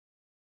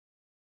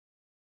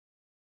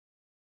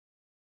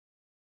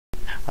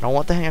I don't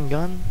want the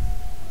handgun,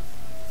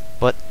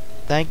 but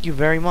thank you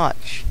very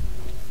much.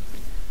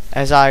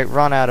 As I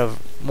run out of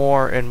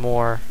more and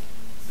more.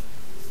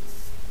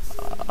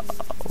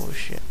 Oh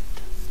shit.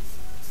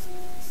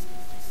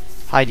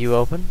 Hide you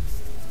open?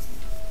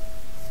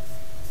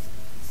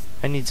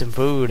 I need some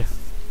food.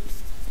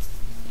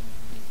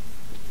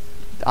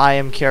 I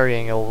am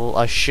carrying a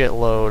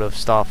shitload of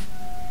stuff.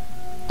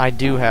 I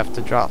do have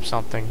to drop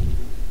something.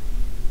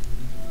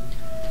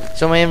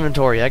 So my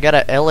inventory, I got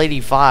a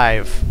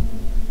L85,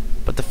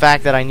 but the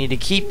fact that I need to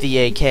keep the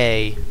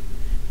AK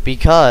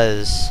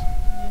because,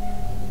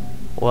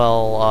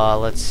 well,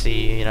 let's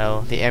see, you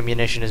know, the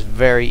ammunition is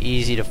very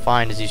easy to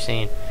find, as you've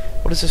seen.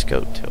 What does this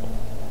go to?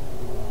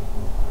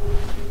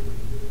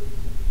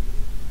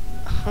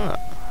 Huh.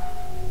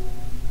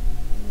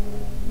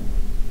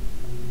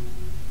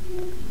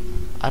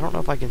 I don't know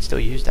if I can still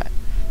use that.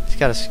 It's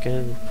got a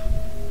scope.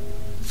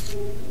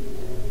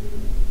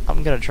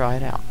 I'm gonna try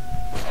it out.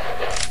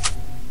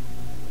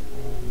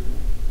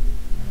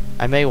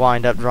 I may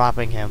wind up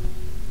dropping him.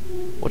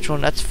 Which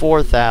one? That's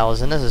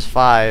 4,000. This is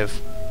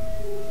 5.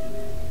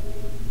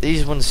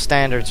 These ones'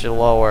 standards are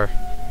lower.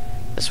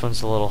 This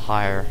one's a little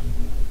higher.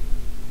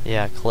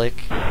 Yeah,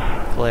 click,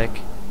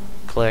 click,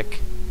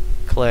 click,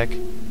 click,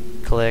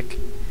 click.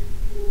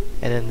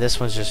 And then this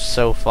one's just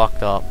so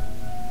fucked up.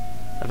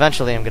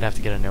 Eventually I'm gonna have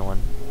to get a new one.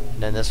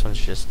 And then this one's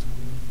just...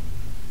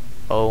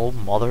 oh,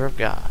 mother of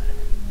God.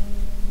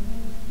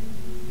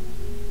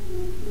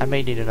 I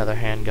may need another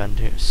handgun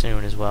too,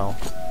 soon as well.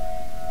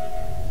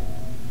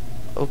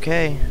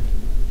 Okay.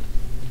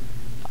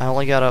 I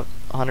only got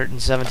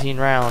 117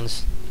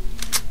 rounds.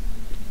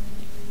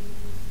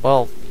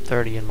 Well,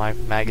 30 in my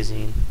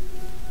magazine.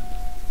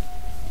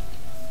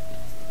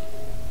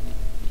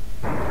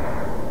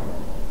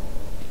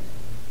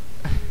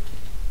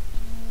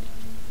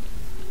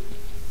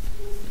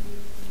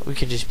 We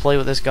could just play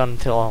with this gun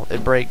until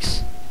it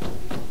breaks.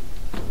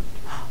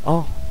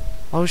 Oh.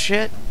 Oh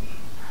shit.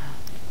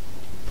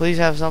 Please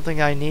have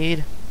something I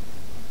need.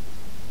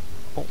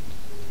 Oh.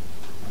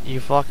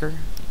 You fucker.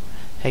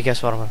 Hey,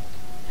 guess what I'm gonna...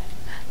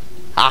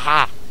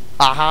 Haha!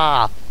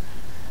 Haha!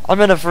 I'm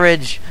in a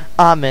fridge!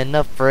 I'm in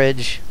the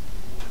fridge!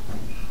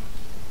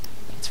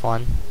 It's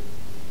fun.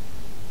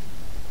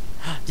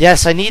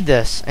 Yes, I need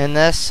this! And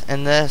this,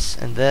 and this,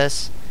 and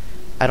this.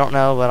 I don't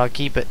know, but I'll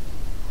keep it.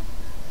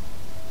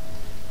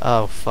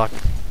 Oh, fuck.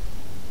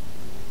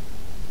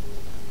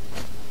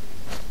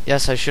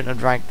 Yes, I shouldn't have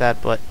drank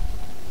that, but...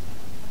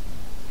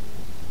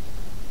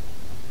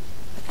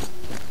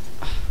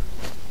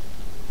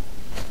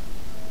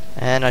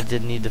 and I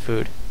did need the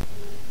food.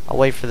 I'll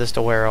wait for this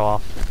to wear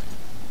off.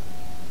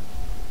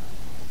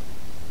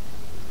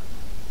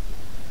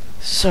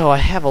 So, I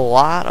have a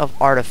lot of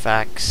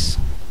artifacts.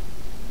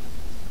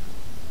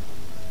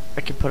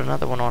 I could put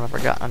another one on. I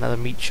forgot another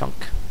meat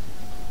chunk.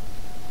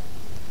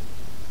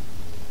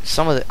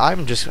 Some of the...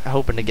 I'm just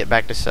hoping to get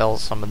back to sell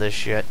some of this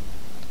shit.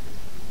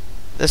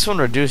 This one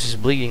reduces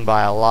bleeding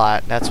by a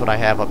lot. That's what I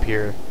have up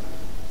here.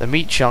 The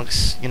meat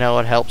chunks, you know,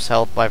 it helps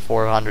health by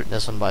 400, and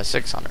this one by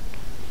 600.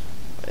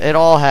 It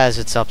all has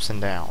its ups and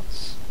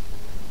downs.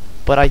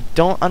 But I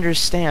don't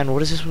understand. What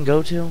does this one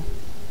go to?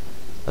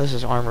 This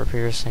is armor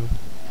piercing.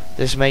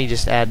 This may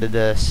just add to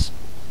this.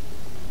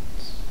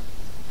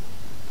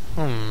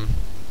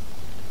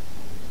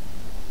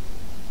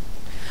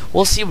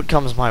 We'll see what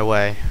comes my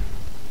way.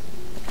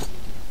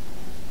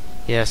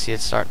 Yeah, see,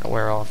 it's starting to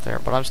wear off there.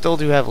 But I'm still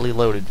too heavily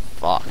loaded.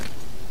 Fuck.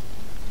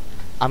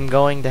 I'm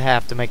going to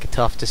have to make a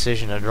tough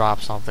decision to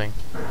drop something.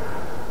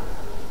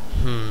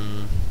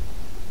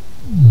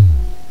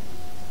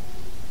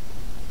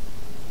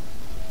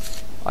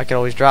 I could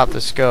always drop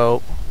the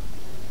scope.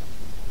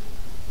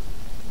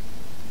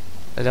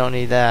 I don't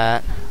need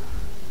that.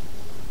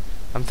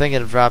 I'm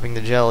thinking of dropping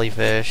the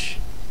jellyfish.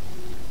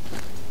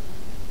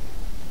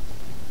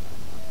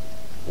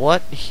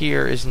 What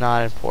here is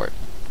not important?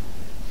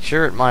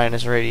 Sure, it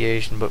minus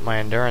radiation, but my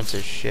endurance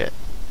is shit.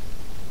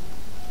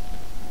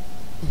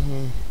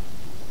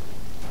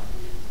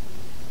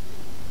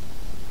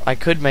 I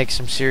could make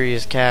some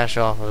serious cash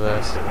off of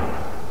this.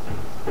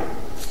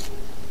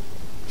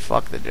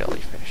 Fuck the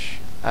jellyfish.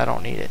 I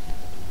don't need it.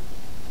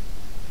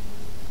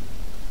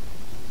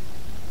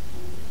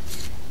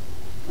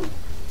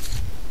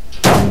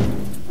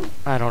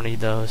 I don't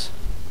need those.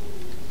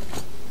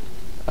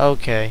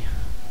 Okay.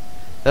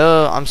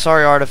 Oh, I'm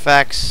sorry,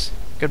 artifacts.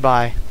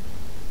 Goodbye.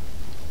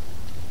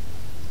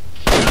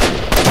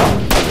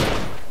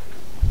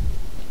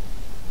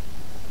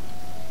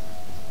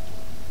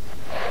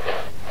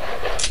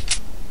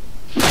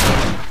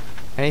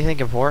 Anything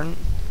important?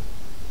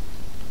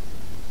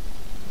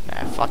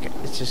 Nah, fuck it.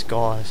 It's just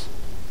gauze.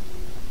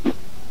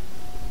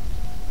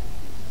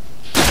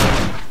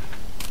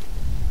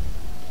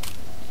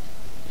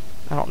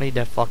 I don't need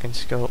that fucking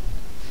scope.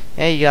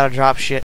 Yeah, you gotta drop shit.